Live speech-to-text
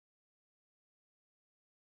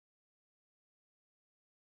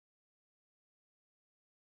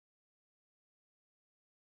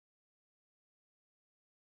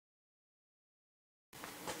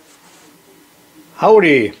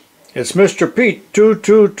Howdy, it's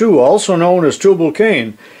mrpete222, also known as Tubal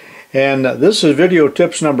Cain, and this is video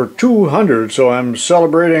tips number 200, so I'm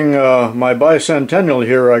celebrating my bicentennial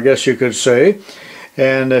here, I guess you could say.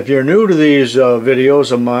 And if you're new to these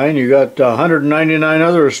videos of mine, you got 199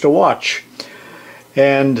 others to watch.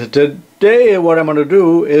 And today what I'm going to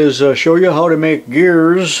do is show you how to make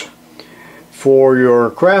gears for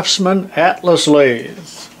your Craftsman Atlas lathe.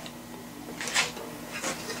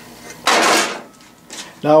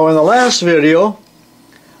 Now in the last video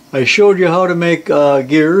I showed you how to make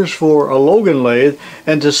gears for a Logan lathe,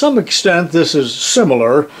 and to some extent this is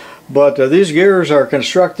similar, but these gears are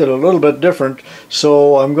constructed a little bit different,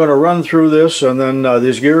 so I'm going to run through this, and then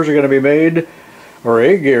these gears are going to be made, or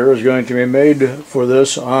a gear is going to be made for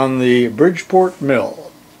this on the Bridgeport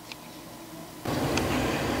mill.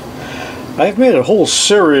 I've made a whole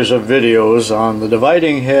series of videos on the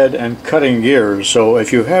dividing head and cutting gears, so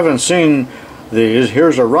if you haven't seen these,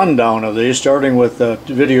 here's a rundown of these, starting with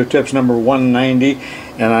video tips number 190,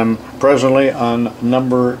 and I'm presently on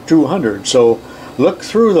number 200. So look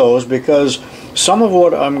through those, because some of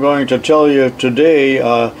what I'm going to tell you today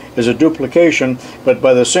is a duplication, but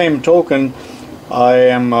by the same token I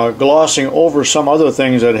am glossing over some other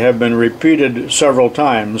things that have been repeated several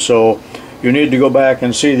times, so you need to go back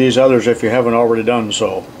and see these others if you haven't already done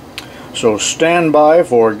so. So stand by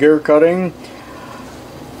for gear cutting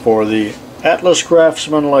for the Atlas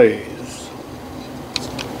Craftsman lathe.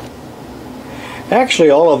 Actually,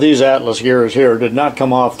 all of these Atlas gears here did not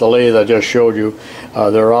come off the lathe I just showed you.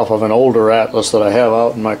 They're off of an older Atlas that I have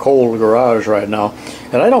out in my cold garage right now.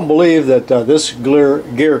 And I don't believe that this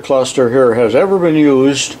gear cluster here has ever been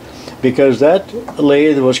used, because that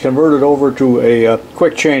lathe was converted over to a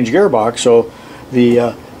quick change gearbox, so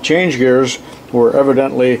the change gears were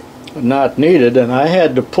evidently not needed, and I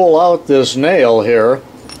had to pull out this nail here.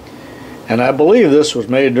 And I believe this was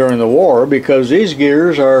made during the war, because these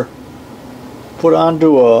gears are put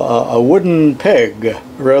onto a wooden peg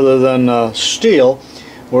rather than steel,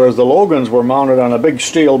 whereas the Logans were mounted on a big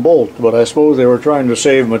steel bolt. But I suppose they were trying to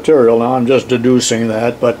save material. Now I'm just deducing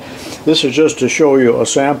that, but this is just to show you a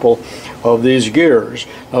sample of these gears.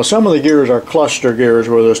 Now some of the gears are cluster gears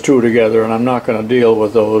where there's two together, and I'm not going to deal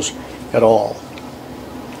with those at all.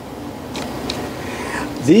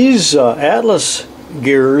 These Atlas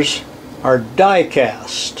gears are die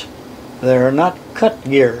cast. They are not cut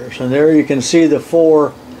gears, and there you can see the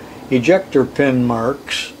 4 ejector pin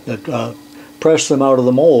marks that press them out of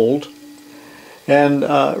the mold. And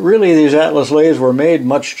really these Atlas lathes were made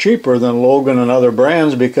much cheaper than Logan and other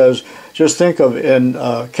brands, because just think of in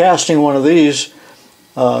casting one of these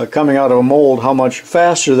coming out of a mold, how much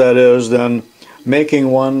faster that is than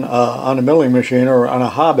making one on a milling machine or on a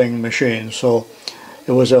hobbing machine. So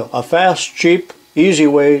it was a fast, cheap, easy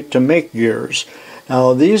way to make gears.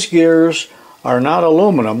 Now these gears are not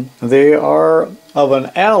aluminum, they are of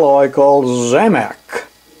an alloy called Zamac.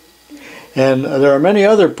 And there are many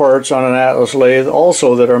other parts on an Atlas lathe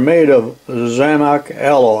also that are made of Zamac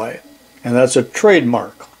alloy, and that's a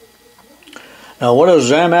trademark. Now what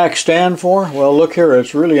does Zamac stand for? Well, look here,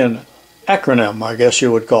 it's really an acronym, I guess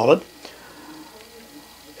you would call it.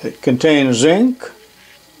 It contains zinc,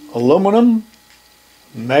 aluminum,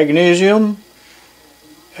 magnesium,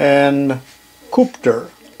 and Kupfer.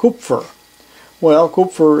 Well,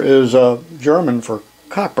 Kupfer is German for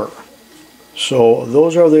copper. So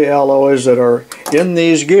those are the alloys that are in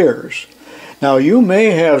these gears. Now you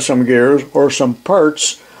may have some gears or some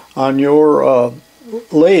parts on your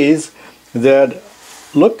lathe that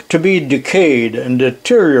look to be decayed and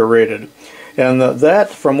deteriorated, and that,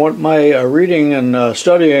 from what my reading and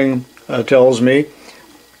studying tells me,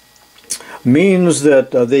 means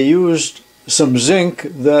that they used some zinc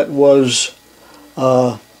that was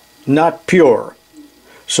not pure.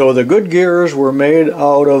 So the good gears were made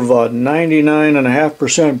out of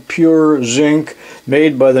 99.5% pure zinc,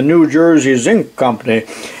 made by the New Jersey Zinc Company.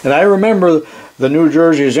 And I remember the New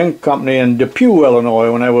Jersey Zinc Company in Depew,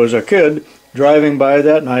 Illinois, when I was a kid, driving by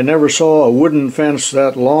that, and I never saw a wooden fence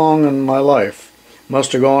that long in my life.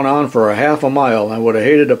 Must have gone on for a half a mile. I would have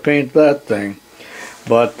hated to paint that thing.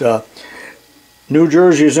 But New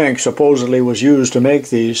Jersey zinc supposedly was used to make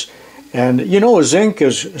these, and you know, zinc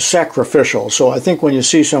is sacrificial, so I think when you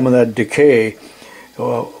see some of that decay,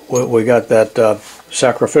 we got that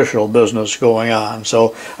sacrificial business going on.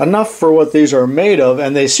 So enough for what these are made of,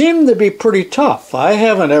 and they seem to be pretty tough. I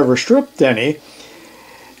haven't ever stripped any,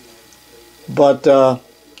 but I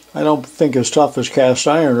don't think as tough as cast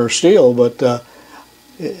iron or steel, but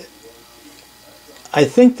I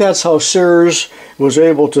think that's how Sears was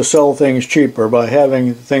able to sell things cheaper by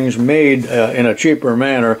having things made in a cheaper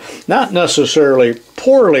manner. Not necessarily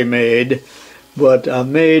poorly made, but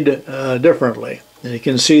made differently. And you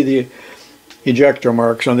can see the ejector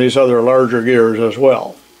marks on these other larger gears as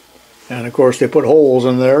well. And of course they put holes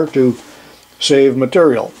in there to save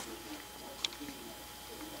material.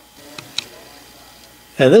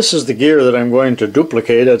 And this is the gear that I'm going to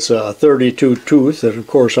duplicate. It's a 32 tooth, and of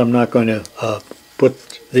course I'm not going to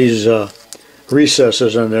put these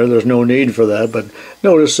recesses in there. There's no need for that, but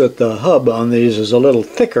notice that the hub on these is a little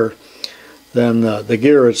thicker than the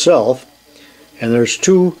gear itself. And there's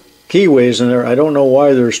two keyways in there. I don't know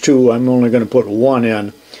why there's two. I'm only going to put one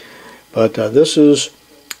in. But this is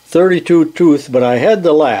 32 tooth, but I had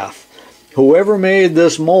to laugh. Whoever made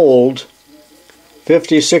this mold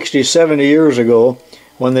 50, 60, 70 years ago,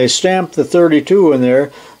 when they stamped the 32 in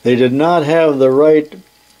there, they did not have the right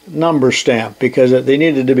number stamp because they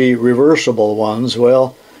needed to be reversible ones.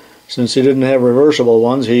 Well, since he didn't have reversible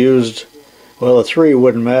ones, he used, well, a 3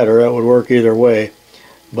 wouldn't matter. That would work either way.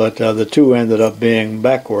 But the 2 ended up being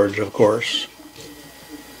backwards, of course.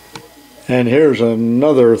 And here's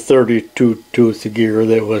another 32 tooth gear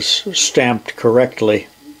that was stamped correctly.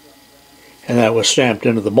 And that was stamped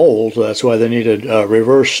into the mold, so that's why they needed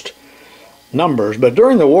reversed numbers. But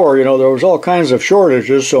during the war, you know, there was all kinds of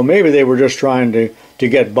shortages, so maybe they were just trying to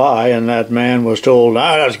get by, and that man was told,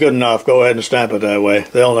 ah, that's good enough, go ahead and stamp it that way.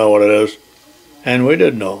 They'll know what it is. And we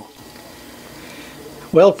did know.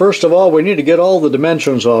 Well, first of all, we need to get all the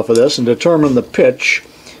dimensions off of this and determine the pitch.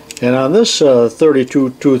 And on this 32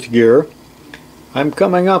 tooth gear, I'm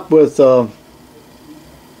coming up with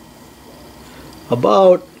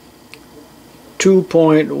about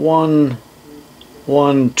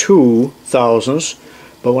 2.112 thousandths,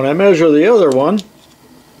 but when I measure the other one,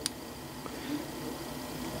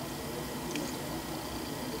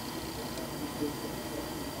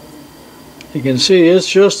 you can see it's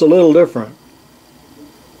just a little different.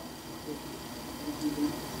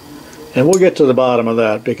 And we'll get to the bottom of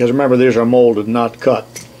that, because remember, these are molded, not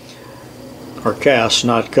cut, or cast,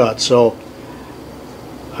 not cut. So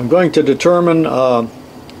I'm going to determine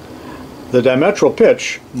the diametral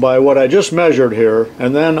pitch by what I just measured here,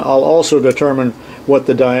 and then I'll also determine what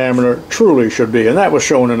the diameter truly should be, and that was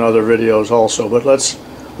shown in other videos also. But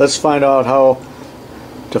let's find out how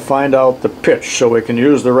to find out the pitch so we can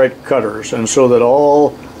use the right cutters, and so that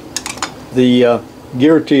all the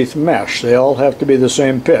gear teeth mesh. They all have to be the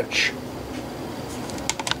same pitch.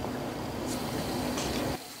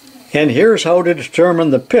 And here's how to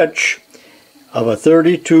determine the pitch of a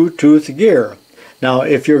 32 tooth gear. Now,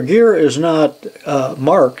 if your gear is not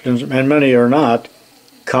marked, and many are not,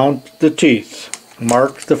 count the teeth.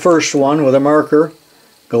 Mark the first one with a marker,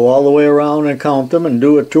 go all the way around and count them, and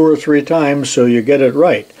do it 2 or 3 times so you get it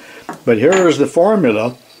right. But here is the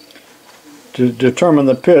formula to determine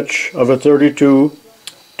the pitch of a 32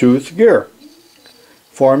 tooth gear.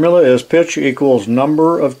 Formula is pitch equals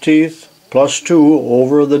number of teeth plus 2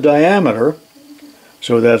 over the diameter.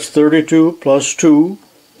 So that's 32 plus 2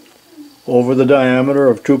 over the diameter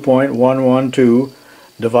of 2.112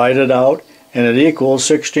 divided out, and it equals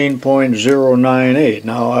 16.098.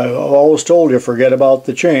 Now, I've always told you, forget about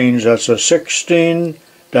the change. That's a 16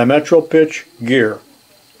 diametral pitch gear.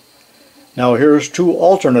 Now, here's 2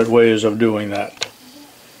 alternate ways of doing that.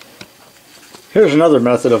 Here's another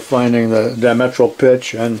method of finding the diametral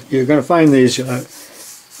pitch, and you're going to find these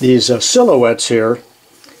silhouettes here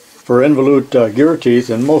for involute gear teeth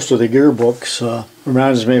in most of the gear books.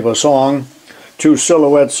 Reminds me of a song, 2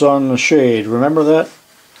 silhouettes on the shade. Remember that?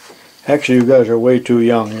 Actually, you guys are way too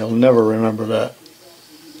young. You'll never remember that.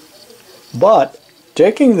 But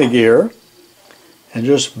taking the gear and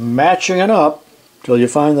just matching it up till you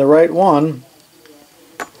find the right one,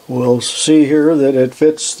 we'll see here that it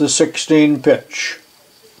fits the 16 pitch.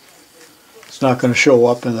 It's not going to show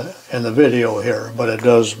up in the video here, but it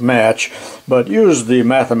does match. But use the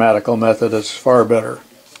mathematical method, it's far better.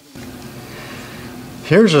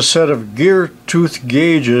 Here's a set of gear tooth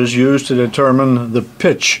gauges used to determine the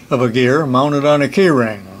pitch of a gear mounted on a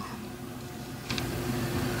keyring.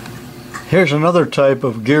 Here's another type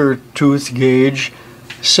of gear tooth gauge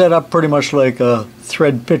set up pretty much like a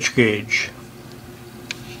thread pitch gauge.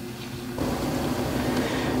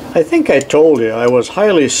 I think I told you I was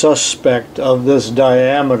highly suspect of this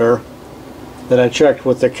diameter that I checked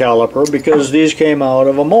with the caliper, because these came out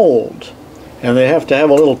of a mold. And they have to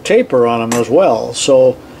have a little taper on them as well.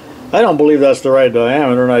 So I don't believe that's the right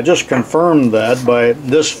diameter, and I just confirmed that by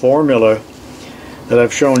this formula that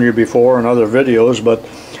I've shown you before in other videos. But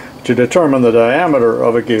to determine the diameter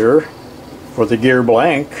of a gear for the gear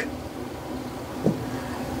blank,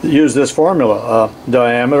 use this formula.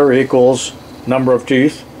 Diameter equals number of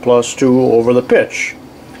teeth plus 2 over the pitch.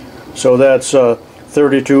 So that's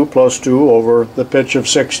 32 plus 2 over the pitch of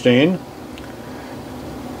 16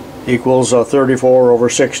 equals 34 over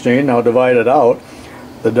 16. Now divide it out.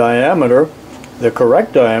 The diameter, the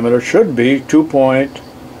correct diameter, should be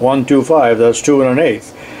 2.125. That's 2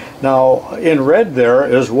 1/8. Now in red there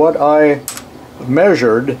is what I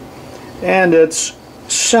measured, and it's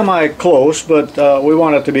semi-close, but we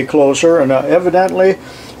want it to be closer, and evidently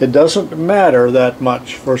it doesn't matter that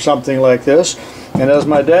much for something like this. And as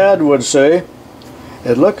my dad would say,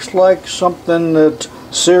 it looks like something that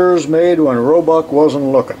Sears made when Roebuck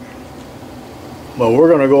wasn't looking. But we're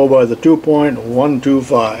going to go by the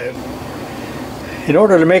 2.125. In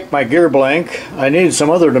order to make my gear blank, I need some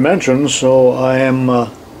other dimensions, so I am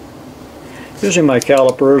using my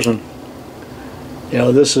calipers, and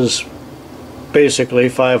this is basically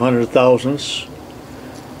 500 thousandths.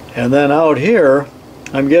 And then out here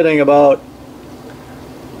I'm getting about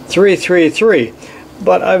 333.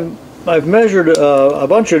 But I've measured a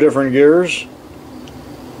bunch of different gears,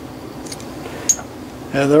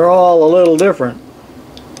 and they're all a little different.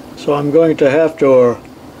 So I'm going to have to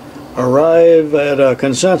arrive at a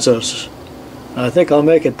consensus. I think I'll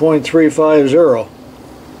make it 0.350.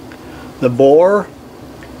 The bore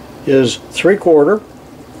is 3/4,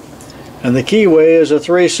 and the keyway is a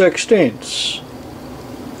 3/16.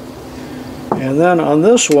 And then on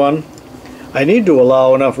this one, I need to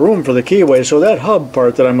allow enough room for the keyway, so that hub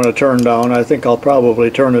part that I'm going to turn down, I think I'll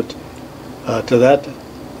probably turn it to that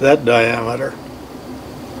diameter.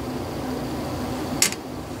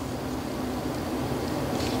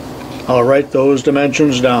 I'll write those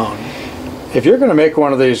dimensions down. If you're going to make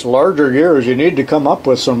one of these larger gears, you need to come up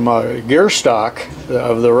with some gear stock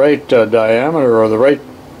of the right diameter or the right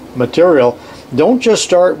material. Don't just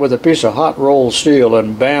start with a piece of hot rolled steel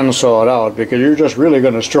and bandsaw it out, because you're just really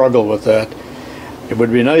going to struggle with that. It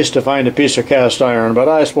would be nice to find a piece of cast iron, but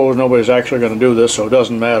I suppose nobody's actually going to do this, so it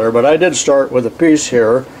doesn't matter. But I did start with a piece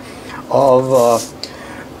here of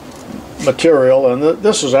material, and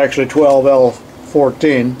this is actually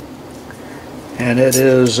 12L14, and it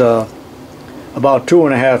is about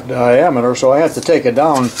 2.5 diameter, so I have to take it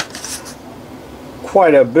down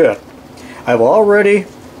quite a bit. I've already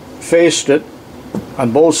faced it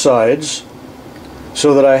on both sides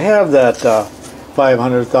so that I have that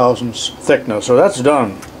 500 thousandths thickness, so that's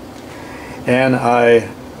done. And I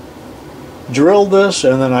drilled this,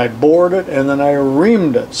 and then I bored it, and then I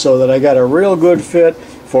reamed it so that I got a real good fit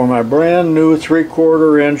for my brand new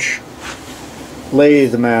 3/4 inch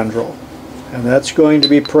lathe mandrel, and that's going to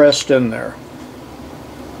be pressed in there.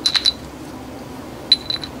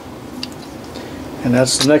 And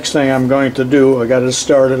that's the next thing I'm going to do. I got it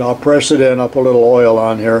started. I'll press it in. I'll put a little oil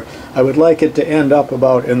on here. I would like it to end up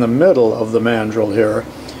about in the middle of the mandrel here.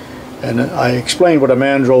 And I explained what a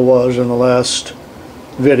mandrel was in the last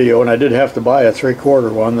video, and I did have to buy a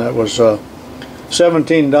 3/4 one. That was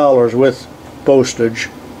 $17 with postage.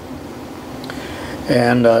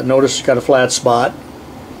 And notice it's got a flat spot.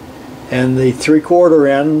 And the 3/4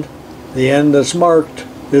 end, the end that's marked,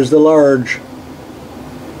 is the large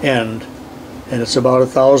end. And it's about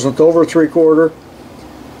 1/1000th over 3/4.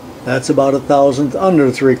 That's about 1/1000th under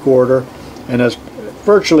 3/4, and it's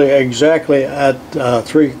virtually exactly at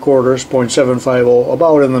 3/4, 0.750,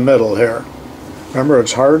 about in the middle here. Remember,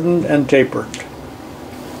 it's hardened and tapered.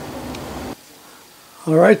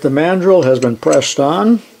 Alright, the mandrel has been pressed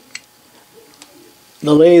on.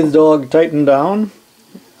 The lathe dog tightened down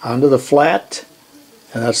onto the flat,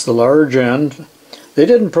 and that's the large end. They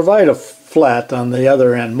didn't provide a flat on the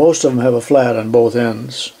other end. Most of them have a flat on both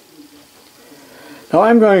ends. Now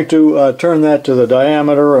I'm going to turn that to the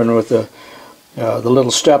diameter, and with the little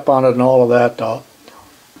step on it and all of that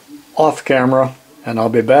off camera, and I'll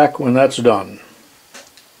be back when that's done.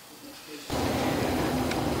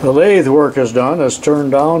 The lathe work is done. It's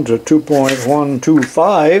turned down to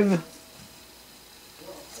 2.125,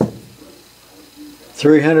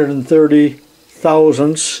 330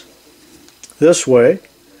 thousandths this way.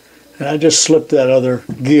 And I just slipped that other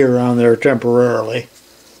gear on there temporarily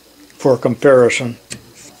for comparison.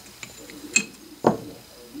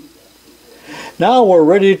 Now we're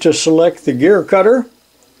ready to select the gear cutter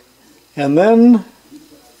and then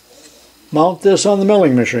mount this on the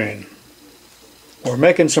milling machine. We're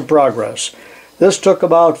making some progress. This took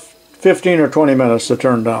about 15 or 20 minutes to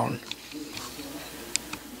turn down.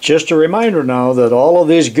 Just a reminder now that all of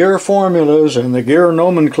these gear formulas and the gear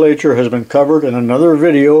nomenclature has been covered in another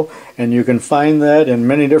video, and you can find that in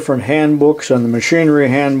many different handbooks and the machinery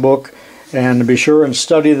handbook, and be sure and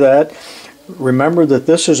study that. remember that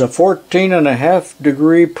this is a 14.5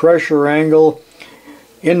 degree pressure angle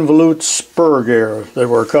involute spur gear that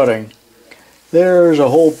we're cutting. There's a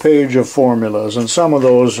whole page of formulas, and some of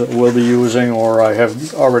those we'll be using, or I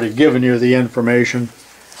have already given you the information.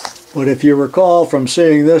 But if you recall from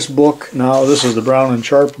seeing this book, now this is the Brown and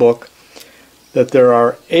Sharp book, that there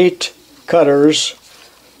are 8 cutters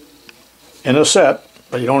in a set,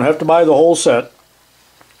 but you don't have to buy the whole set.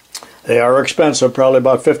 They are expensive, probably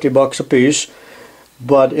about 50 bucks a piece.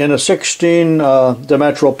 But in a 16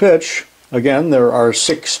 diametral pitch, again, there are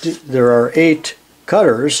 8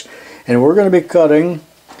 cutters, and we're going to be cutting,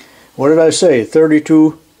 what did I say,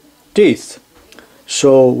 32 teeth.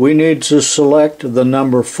 So we need to select the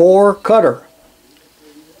number 4 cutter.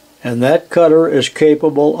 And that cutter is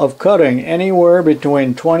capable of cutting anywhere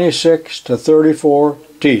between 26 to 34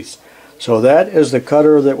 teeth. So that is the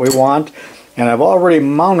cutter that we want. And I've already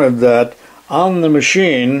mounted that on the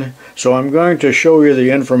machine, so I'm going to show you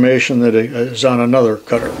the information that is on another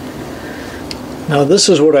cutter. Now this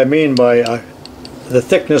is what I mean by the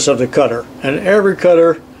thickness of the cutter. And every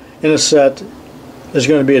cutter in a set is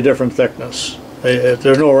going to be a different thickness.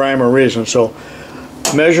 There's no rhyme or reason. So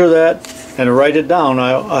measure that and write it down.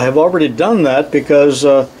 I have already done that because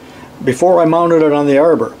before I mounted it on the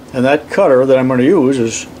arbor. And that cutter that I'm going to use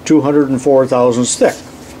is 204 thousandths thick.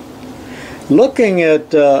 Looking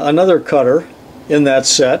at another cutter in that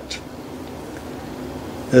set,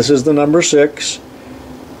 this is the number 6,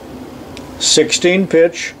 16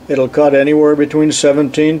 pitch. It'll cut anywhere between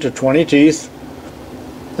 17 to 20 teeth,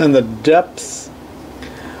 and the depth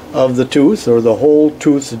of the tooth, or the whole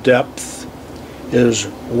tooth depth, is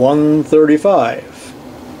 135.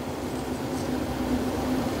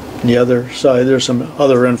 On the other side there's some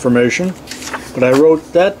other information, but I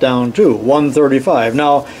wrote that down too, 135.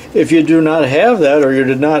 Now if you do not have that, or you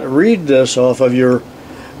did not read this off of your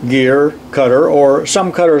gear cutter, or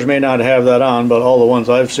some cutters may not have that on, but all the ones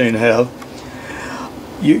I've seen have,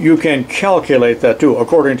 you can calculate that too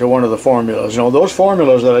according to one of the formulas. You know, those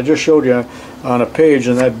formulas that I just showed you on a page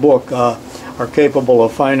in that book are capable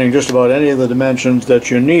of finding just about any of the dimensions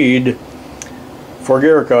that you need for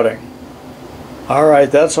gear cutting.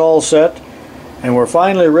 Alright, that's all set, and we're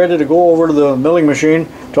finally ready to go over to the milling machine,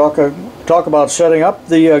 talk about setting up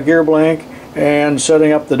the gear blank and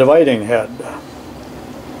setting up the dividing head.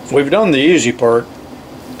 We've done the easy part.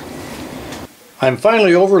 I'm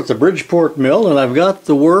finally over at the Bridgeport mill, and I've got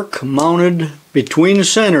the work mounted between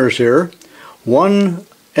centers here. One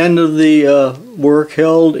end of the work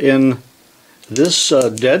held in this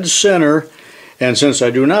dead center, and since I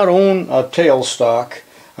do not own a tailstock,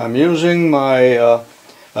 I'm using my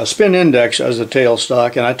spin index as a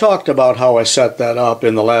tailstock, and I talked about how I set that up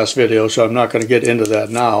in the last video, so I'm not going to get into that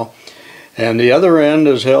now. And the other end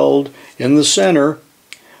is held in the center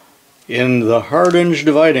in the hard-hinge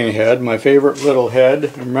dividing head, my favorite little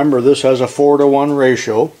head. Remember, this has a 4:1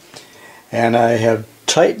 ratio, and I have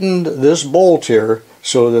tightened this bolt here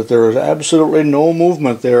so that there is absolutely no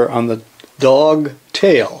movement there on the dog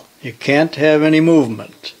tail. You can't have any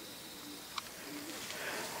movement.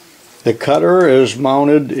 The cutter is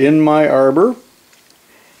mounted in my arbor,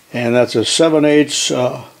 and that's a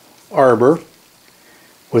 7/8 arbor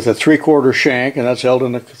with a 3/4 shank, and that's held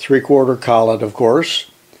in a 3/4 collet, of course.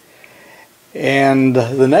 And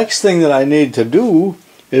the next thing that I need to do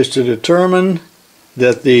is to determine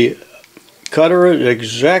that the cutter is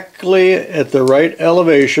exactly at the right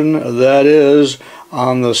elevation, that is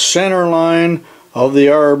on the center line of the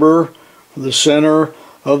arbor, the center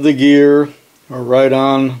of the gear, or right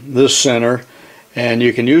on this center. And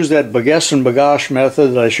you can use that baguette and bagosh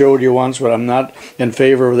method that I showed you once, but I'm not in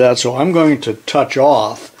favor of that, so I'm going to touch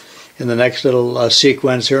off in the next little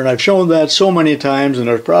sequence here. And I've shown that so many times, and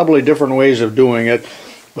there's probably different ways of doing it,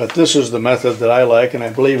 but this is the method that I like, and I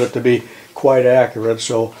believe it to be quite accurate.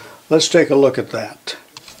 So let's take a look at that.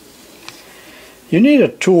 You need a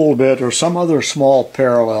tool bit or some other small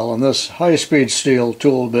parallel, and this high-speed steel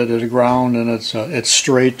tool bit is ground, and it's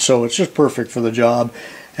straight, so it's just perfect for the job.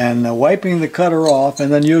 And wiping the cutter off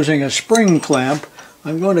and then using a spring clamp,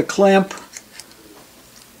 I'm going to clamp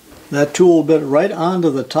that tool bit right onto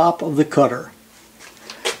the top of the cutter.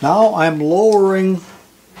 Now I'm lowering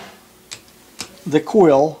the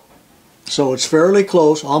quill so it's fairly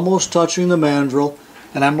close, almost touching the mandrel,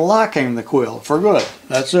 and I'm locking the quill for good.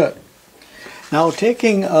 That's it. Now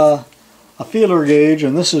taking a feeler gauge,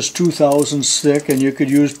 and this is 2/1000 thick, and you could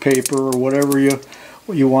use paper or whatever you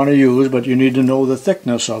want to use, but you need to know the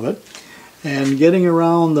thickness of it. And getting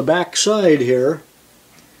around the back side here,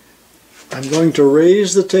 I'm going to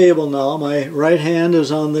raise the table now. My right hand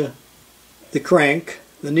is on the crank,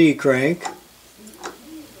 the knee crank.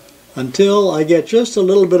 until I get just a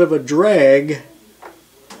little bit of a drag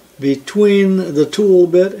between the tool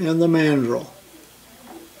bit and the mandrel.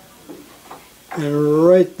 And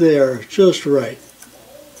right there, just right.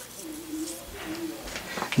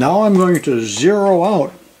 Now I'm going to zero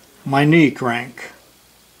out my knee crank.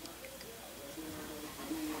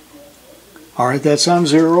 Alright, that's on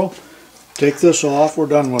 0. Take this off, we're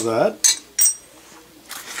done with that.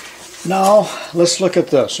 Now, let's look at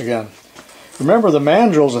this again. Remember, the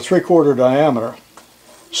mandrel is a 3/4 diameter.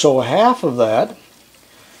 So half of that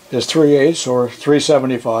is 3/8 or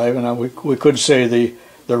 3/75, and we could say the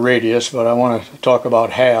radius, but I want to talk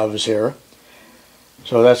about halves here.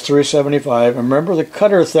 So that's 3/75. Remember, the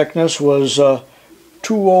cutter thickness was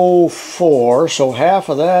 204, so half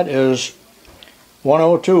of that is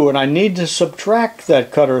 102, and I need to subtract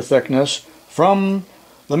that cutter thickness from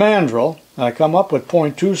the mandrel. I come up with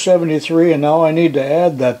 0.273, and now I need to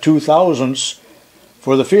add that 0.002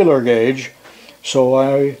 for the feeler gauge, so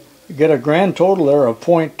I get a grand total there of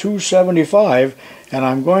 0.275, and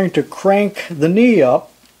I'm going to crank the knee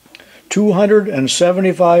up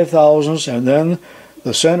 275 thousandths, and then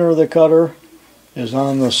the center of the cutter is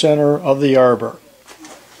on the center of the arbor.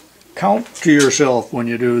 Count to yourself when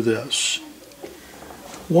you do this.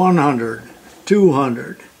 100,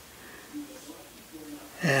 200,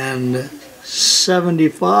 and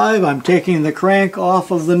 75. I'm taking the crank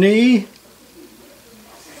off of the knee,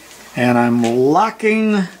 and I'm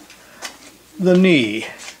locking the knee.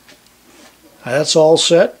 That's all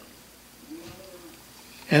set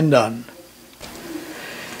and done.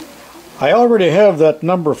 I already have that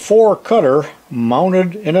number 4 cutter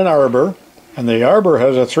mounted in an arbor, and the arbor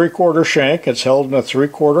has a 3/4 shank. It's held in a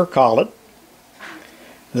 3/4 collet.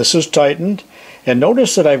 This is tightened, and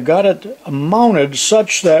notice that I've got it mounted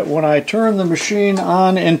such that when I turn the machine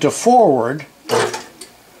on into forward,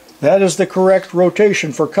 that is the correct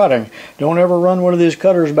rotation for cutting. Don't ever run one of these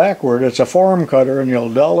cutters backward. It's a form cutter and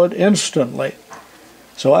you'll dull it instantly.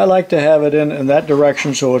 So I like to have it in that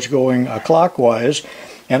direction so it's going clockwise,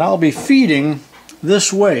 and I'll be feeding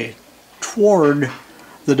this way toward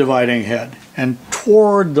the dividing head and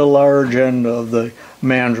toward the large end of the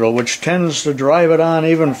mandrel, which tends to drive it on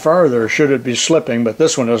even farther should it be slipping, but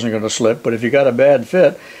this one isn't going to slip. But if you got a bad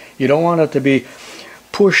fit, you don't want it to be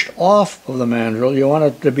pushed off of the mandrel, you want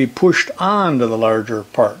it to be pushed onto the larger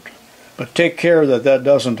part. But take care that that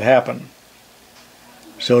doesn't happen.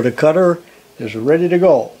 So the cutter is ready to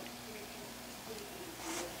go.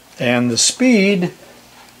 And the speed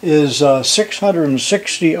is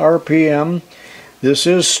 660 RPM. This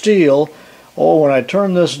is steel. Oh, when I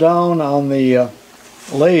turned this down on the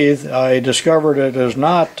lathe, I discovered it is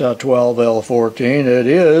not 12L14. It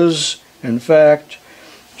is, in fact,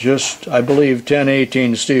 just, I believe,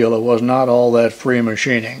 1018 steel. It was not all that free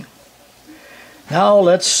machining. Now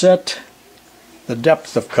let's set the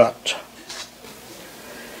depth of cut.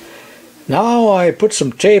 Now I put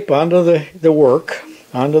some tape onto the work,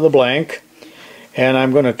 onto the blank, and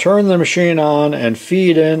I'm going to turn the machine on and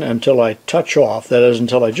feed in until I touch off. That is,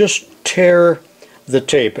 until I just tear the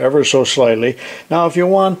tape ever so slightly. Now if you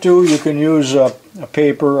want to, you can use a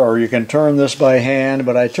paper, or you can turn this by hand,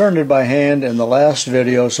 but I turned it by hand in the last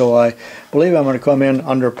video, so I believe I'm going to come in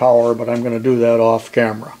under power, but I'm going to do that off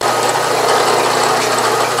camera.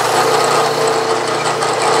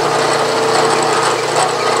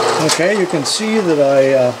 Okay, you can see that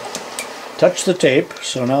I touched the tape,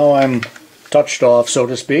 so now I'm touched off, so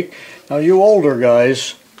to speak. Now you older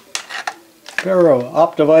guys, a pair of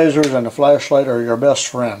optivisors and a flashlight are your best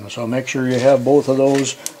friend, so make sure you have both of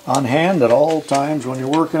those on hand at all times when you're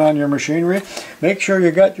working on your machinery. Make sure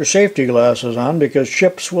you got your safety glasses on, because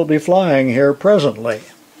chips will be flying here presently.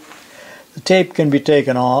 The tape can be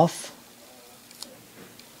taken off,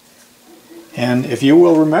 and if you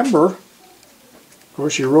will remember, of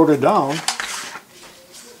course you wrote it down,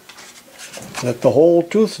 that the whole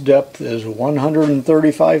tooth depth is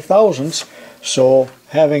 135 thousandths. So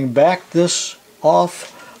having backed this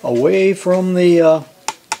off away from the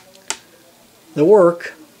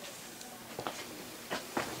work,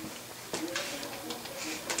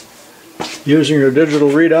 using your digital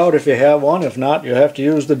readout if you have one. If not, you have to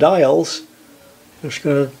use the dials. Just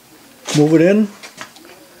going to move it in,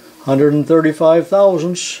 135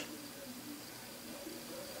 thousandths.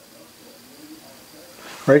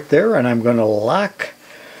 Right there, and I'm going to lock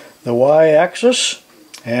the y-axis,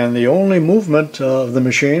 and the only movement of the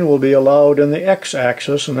machine will be allowed in the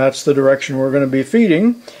x-axis, and that's the direction we're going to be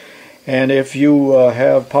feeding. And if you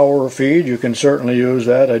have power feed, you can certainly use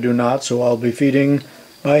that. I do not, so I'll be feeding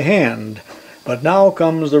by hand. But now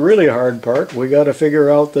comes the really hard part. We got to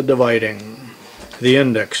figure out the dividing, the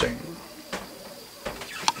indexing.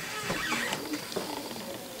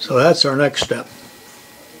 So that's our next step.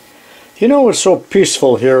 You know, it's so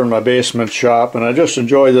peaceful here in my basement shop, and I just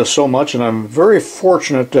enjoy this so much, and I'm very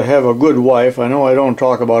fortunate to have a good wife. I know I don't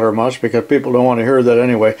talk about her much because people don't want to hear that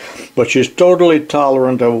anyway, but she's totally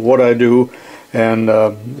tolerant of what I do and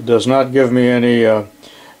does not give me any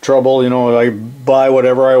trouble. You know, I buy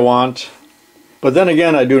whatever I want, but then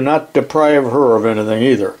again, I do not deprive her of anything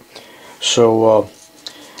either. So,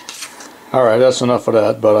 all right, that's enough of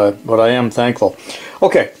that, but I am thankful.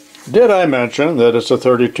 Okay. Did I mention that it's a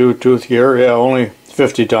 32 tooth gear? Yeah, only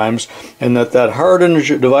 50 times. And that hard-hinge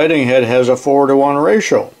dividing head has a 4-to-1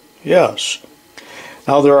 ratio. Yes.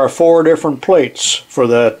 Now there are 4 different plates for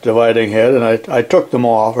that dividing head, and I took them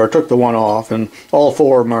off, or took the one off, and all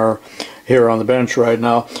 4 of them are here on the bench right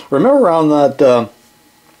now. Remember on that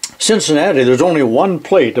Cincinnati, there's only one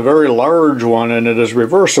plate, a very large one, and it is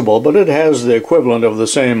reversible, but it has the equivalent of the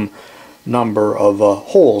same number of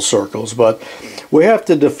hole circles. But we have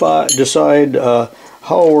to decide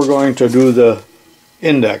how we're going to do the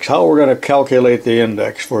index, how we're going to calculate the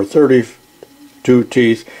index for 32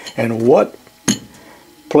 teeth, and what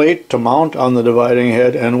plate to mount on the dividing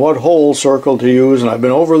head, and what hole circle to use. And I've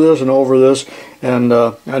been over this, and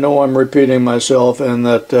I know I'm repeating myself, and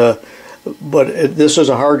that, this is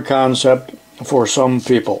a hard concept for some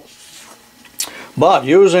people. But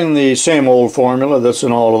using the same old formula that's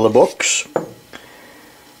in all of the books,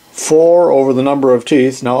 4 over the number of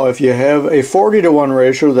teeth. Now if you have a 40-to-1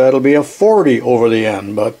 ratio, that'll be a 40 over the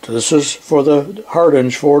end, but this is for the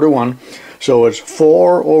hard-hinge 4-to-1. So it's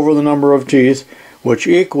 4 over the number of teeth, which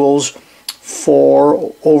equals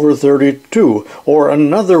 4 over 32. Or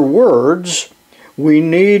in other words, we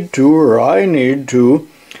need to, or I need to,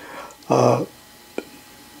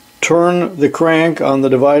 turn the crank on the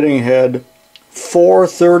dividing head 4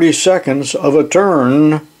 30-seconds of a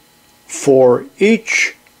turn for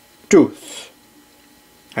each tooth.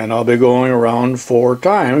 And I'll be going around 4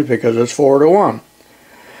 times because it's 4-to-1.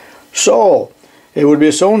 So it would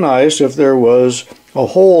be so nice if there was a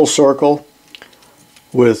hole circle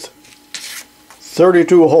with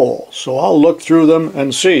 32 holes. So I'll look through them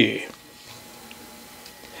and see.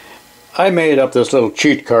 I made up this little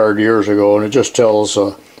cheat card years ago, and it just tells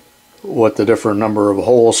what the different number of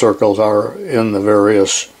hole circles are in the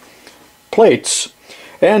various plates.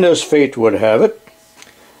 And as fate would have it,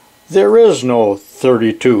 there is no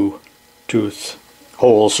 32 tooth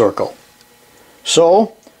hole circle.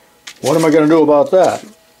 So what am I going to do about that?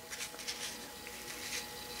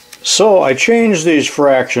 So I changed these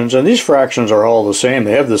fractions, and these fractions are all the same.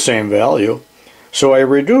 They have the same value. So I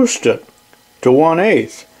reduced it to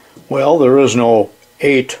 1/8. Well, there is no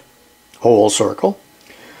 8 hole circle.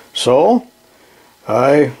 So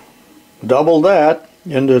I doubled that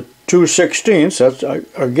into 2/16. That's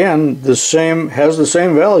again the same, has the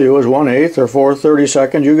same value as 1/8 or 4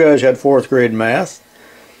 30-seconds. You guys had 4th grade math,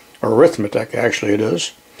 or arithmetic actually it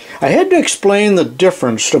is. I had to explain the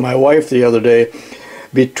difference to my wife the other day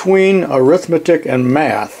between arithmetic and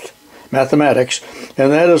mathematics,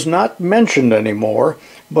 and that is not mentioned anymore.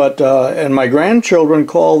 But and my grandchildren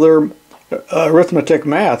call their arithmetic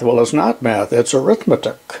math. Well, it's not math, it's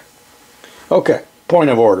arithmetic. Okay, point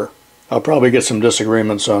of order. I'll probably get some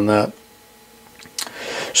disagreements on that.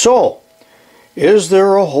 So, is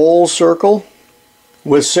there a hole circle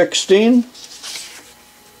with 16?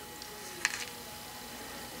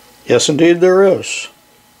 Yes, indeed there is.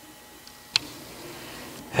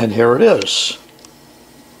 And here it is.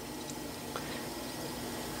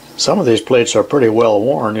 Some of these plates are pretty well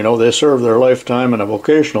worn. You know, they serve their lifetime in a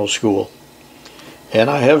vocational school. And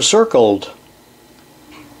I have circled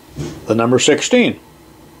the number 16.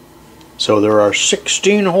 So there are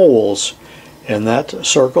 16 holes in that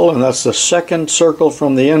circle, and that's the second circle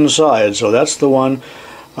from the inside. So that's the one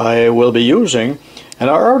I will be using. And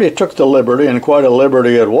I already took the liberty, and quite a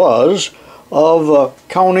liberty it was, of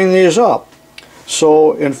counting these up.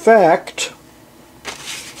 So in fact,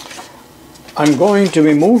 I'm going to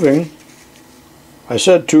be moving, I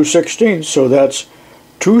said 2/16, so that's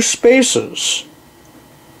 2 spaces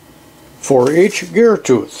for each gear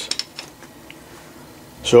tooth.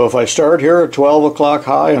 So if I start here at 12 o'clock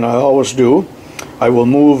high, and I always do, I will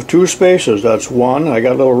move 2 spaces. That's 1, I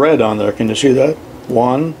got a little red on there, can you see that?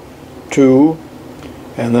 1, 2,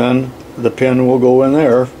 and then the pin will go in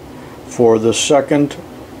there for the second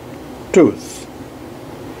tooth.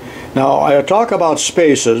 Now I talk about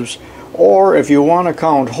spaces, or if you want to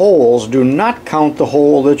count holes, do not count the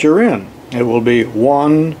hole that you're in. It will be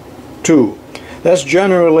 1, 2. That's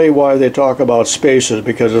generally why they talk about spaces,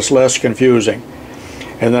 because it's less confusing.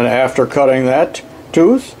 And then after cutting that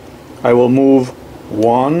tooth, I will move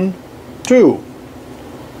 1, 2.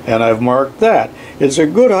 And I've marked that. it's a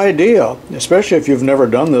good idea, especially if you've never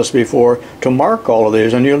done this before, to mark all of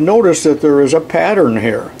these. And you'll notice that there is a pattern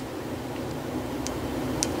here.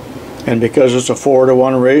 And because it's a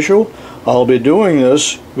 4-to-1 ratio, I'll be doing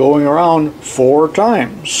this going around 4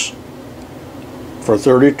 times for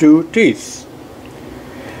 32 teeth.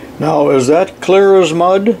 Now, is that clear as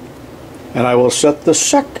mud? And I will set the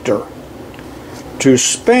sector to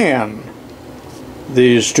span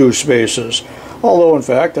these 2 spaces. Although, in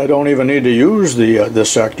fact, I don't even need to use the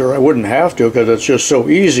sector. I wouldn't have to, because it's just so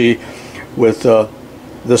easy with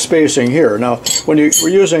the spacing here. Now, when we're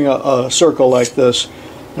using a circle like this,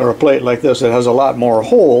 or a plate like this that has a lot more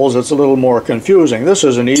holes, it's a little more confusing. This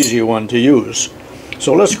is an easy one to use.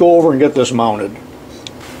 So let's go over and get this mounted.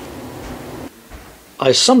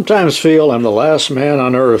 I sometimes feel I'm the last man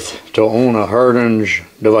on earth to own a hard-hinge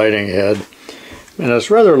dividing head. And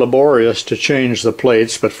it's rather laborious to change the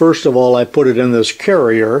plates, but first of all I put it in this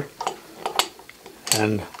carrier,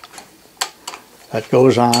 and that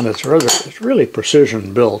goes on. It's really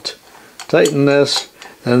precision built. Tighten this,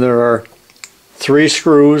 and there are 3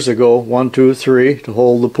 screws that go 1, 2, 3 to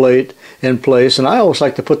hold the plate in place. And I always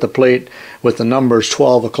like to put the plate with the numbers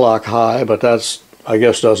 12 o'clock high, but that's, I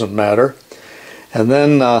guess, doesn't matter. And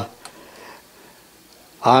then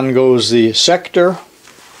on goes the sector.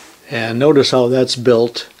 And notice how that's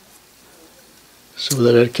built so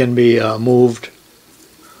that it can be moved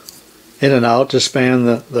in and out to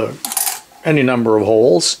span any number of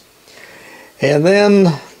holes. And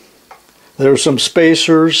then there's some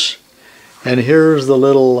spacers, and here's the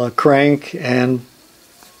little crank and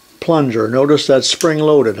plunger. Notice that's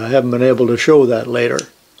spring-loaded. I haven't been able to show that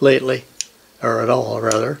lately, or at all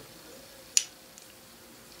rather.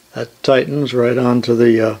 That tightens right onto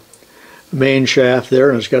the main shaft there,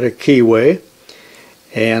 and it's got a keyway,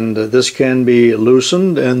 and this can be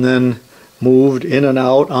loosened and then moved in and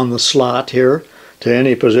out on the slot here to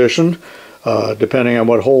any position depending on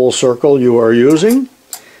what hole circle you are using.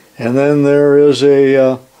 And then there is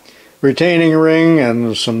a retaining ring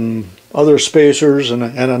and some other spacers and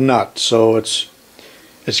a nut, so it's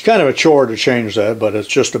kind of a chore to change that, but it's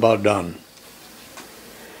just about done.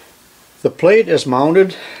 The plate is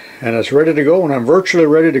mounted and it's ready to go, and I'm virtually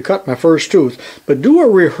ready to cut my first tooth. But do a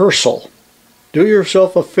rehearsal. Do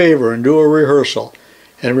yourself a favor and do a rehearsal.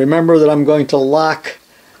 And remember that I'm going to lock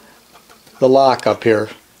the lock up here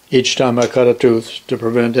each time I cut a tooth to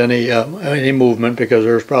prevent any movement, because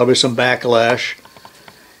there's probably some backlash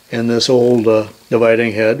in this old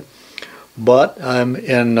dividing head. But I'm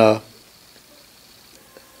in the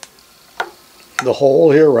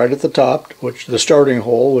hole here right at the top, which the starting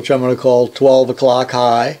hole, which I'm going to call 12 o'clock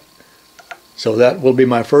high. So that will be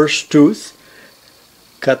my first tooth.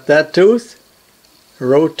 Cut that tooth,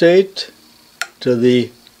 rotate to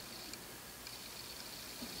the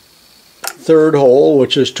 3rd hole,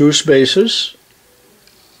 which is 2 spaces.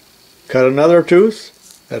 Cut another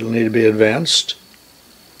tooth. That'll need to be advanced.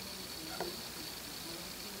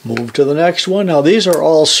 Move to the next one. Now these are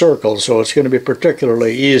all circles, so it's going to be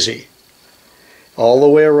particularly easy. All the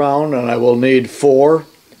way around, and I will need 4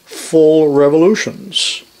 full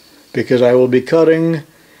revolutions, because I will be cutting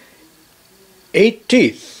 8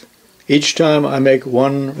 teeth each time I make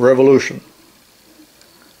 1 revolution.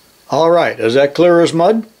 Alright, is that clear as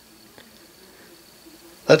mud?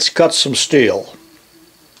 Let's cut some steel.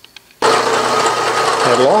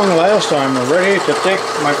 At long last, I'm ready to take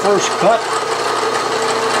my first cut.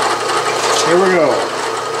 Here we go.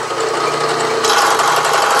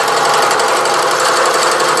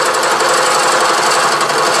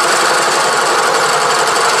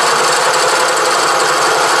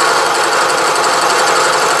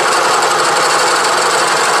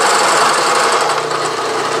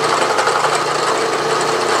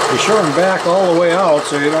 Be sure and back all the way out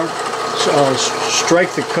so you don't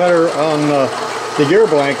strike the cutter on the gear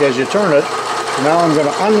blank as you turn it. Now I'm going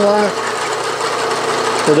to unlock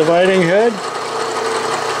the dividing head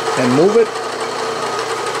and move it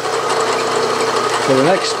to the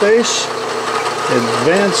next space.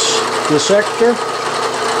 Advance the sector.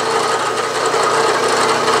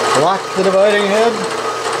 Lock the dividing head.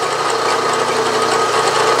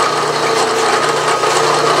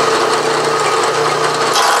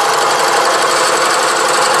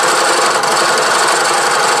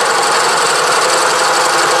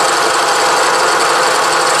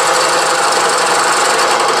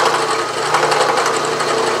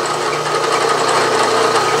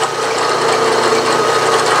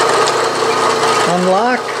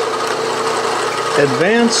 Unlock,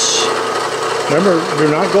 advance. Remember,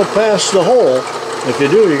 do not go past the hole. If you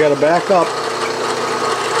do, you got to back up.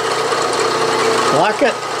 Lock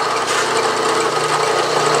it.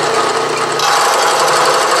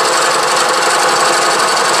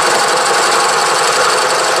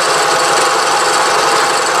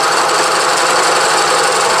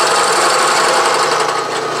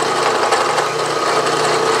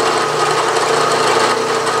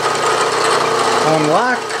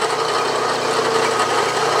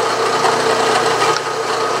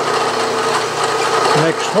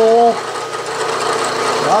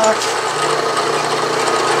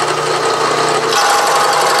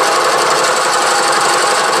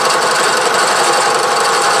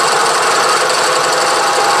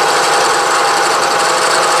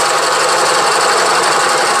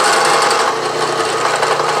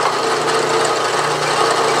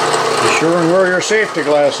 sure and wear your safety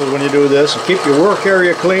glasses when you do this. Keep your work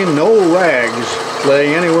area clean. No rags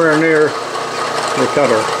laying anywhere near the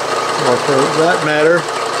cutter, or for that matter,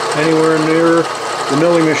 anywhere near the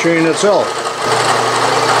milling machine itself.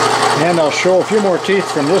 And I'll show a few more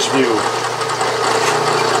teeth from this view.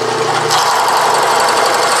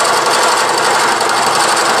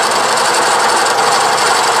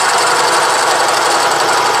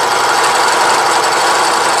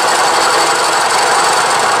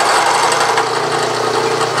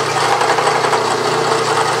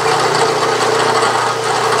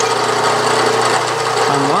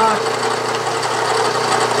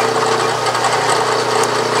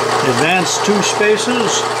 Advance 2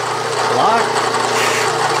 spaces, lock,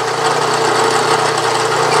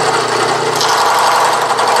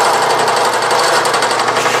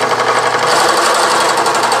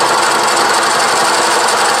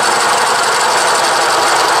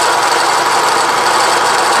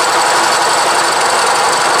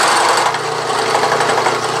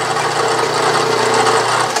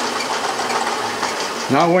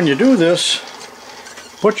 now when you do this,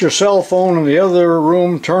 put your cell phone in the other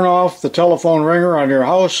room, turn off the telephone ringer on your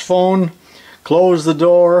house phone, close the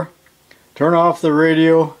door, turn off the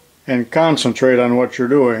radio, and concentrate on what you're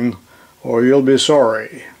doing, or you'll be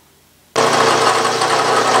sorry.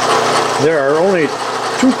 There are only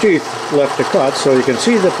 2 teeth left to cut, so you can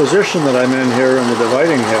see the position that I'm in here in the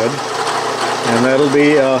dividing head, and that'll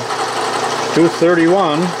be tooth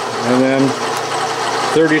 31, and then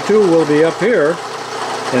 32 will be up here.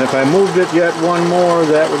 And if I moved it yet one more,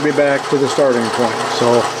 that would be back to the starting point.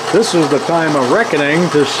 So this is the time of reckoning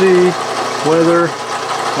to see whether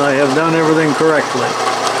I have done everything correctly.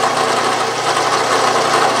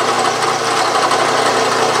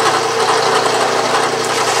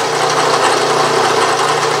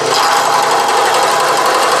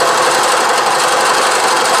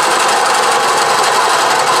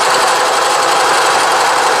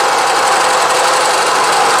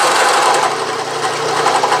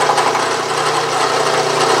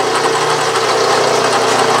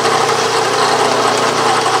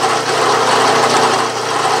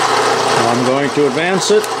 I'm going to advance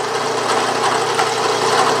it,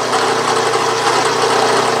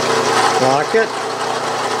 lock it,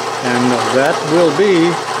 and that will be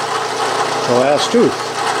the last tooth.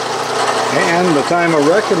 And the time of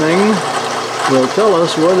reckoning will tell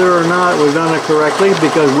us whether or not we've done it correctly,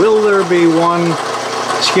 because will there be one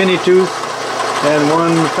skinny tooth and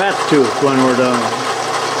one fat tooth when we're done?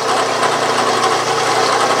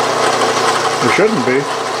 There shouldn't be.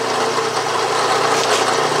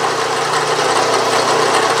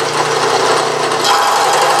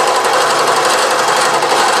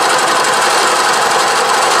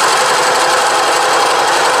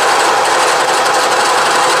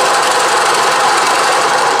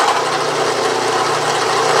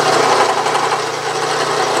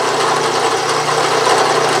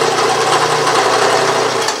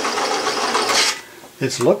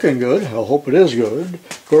 It's looking good. I hope it is good.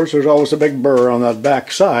 Of course, there's always a big burr on that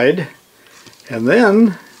back side. And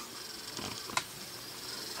then,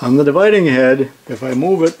 on the dividing head, if I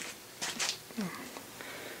move it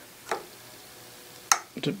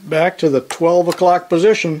back to the 12 o'clock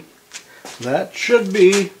position, that should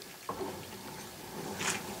be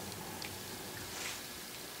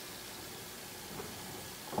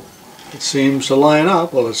it seems to line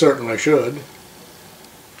up. Well, it certainly should.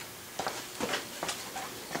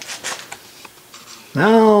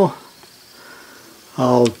 Now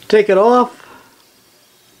I'll take it off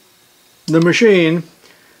the machine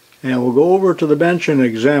and we'll go over to the bench and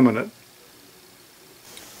examine it.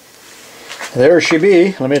 There she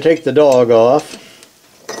be. Let me take the dog off.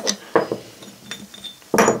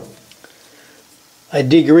 I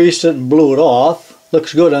degreased it and blew it off.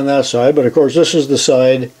 Looks good on that side, but of course this is the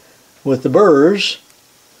side with the burrs.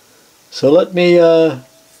 So let me go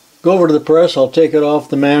over to the press. I'll take it off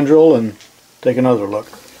the mandrel and take another look.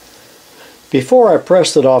 Before I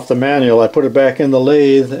pressed it off the manual, I put it back in the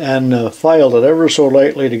lathe and filed it ever so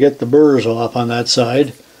lightly to get the burrs off on that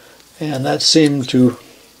side, and that seemed to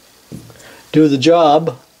do the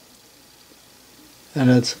job,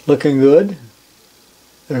 and it's looking good.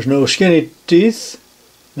 There's no skinny teeth,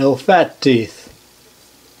 no fat teeth.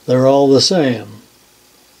 They're all the same.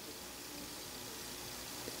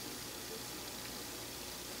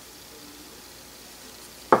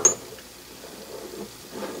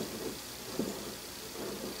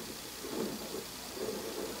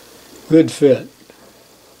 Good fit.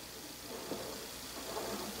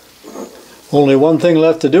 Only one thing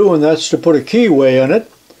left to do, and that's to put a keyway in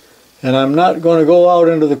it. And I'm not going to go out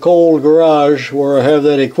into the cold garage where I have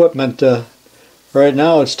that equipment Right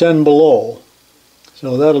now it's 10 below.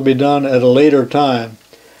 So that'll be done at a later time.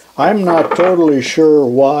 I'm not totally sure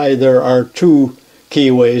why there are two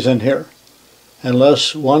keyways in here,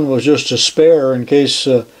 unless one was just a spare in case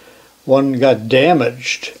one got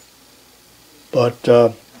damaged. But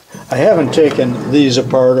I haven't taken these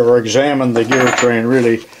apart or examined the gear train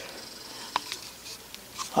really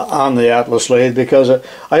on the Atlas lathe, because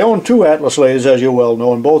I own two Atlas lathes, as you well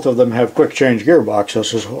know, and both of them have quick change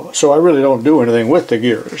gearboxes, so I really don't do anything with the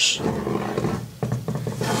gears.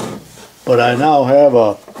 But I now have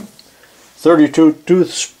a 32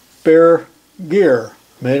 tooth spare gear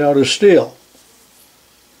made out of steel.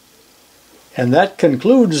 And that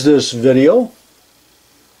concludes this video.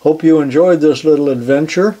 Hope you enjoyed this little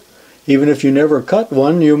adventure. Even if you never cut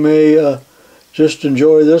one, you may just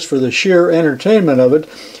enjoy this for the sheer entertainment of it,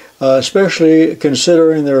 especially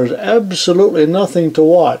considering there's absolutely nothing to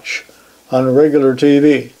watch on regular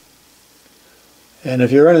TV. And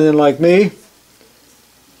if you're anything like me,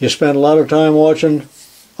 you spend a lot of time watching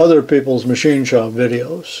other people's machine shop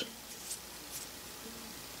videos.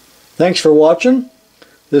 Thanks for watching.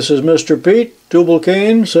 This is Mr. Pete, Tubal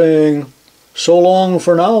Cain, saying so long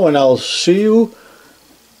for now, and I'll see you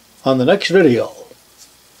on the next video.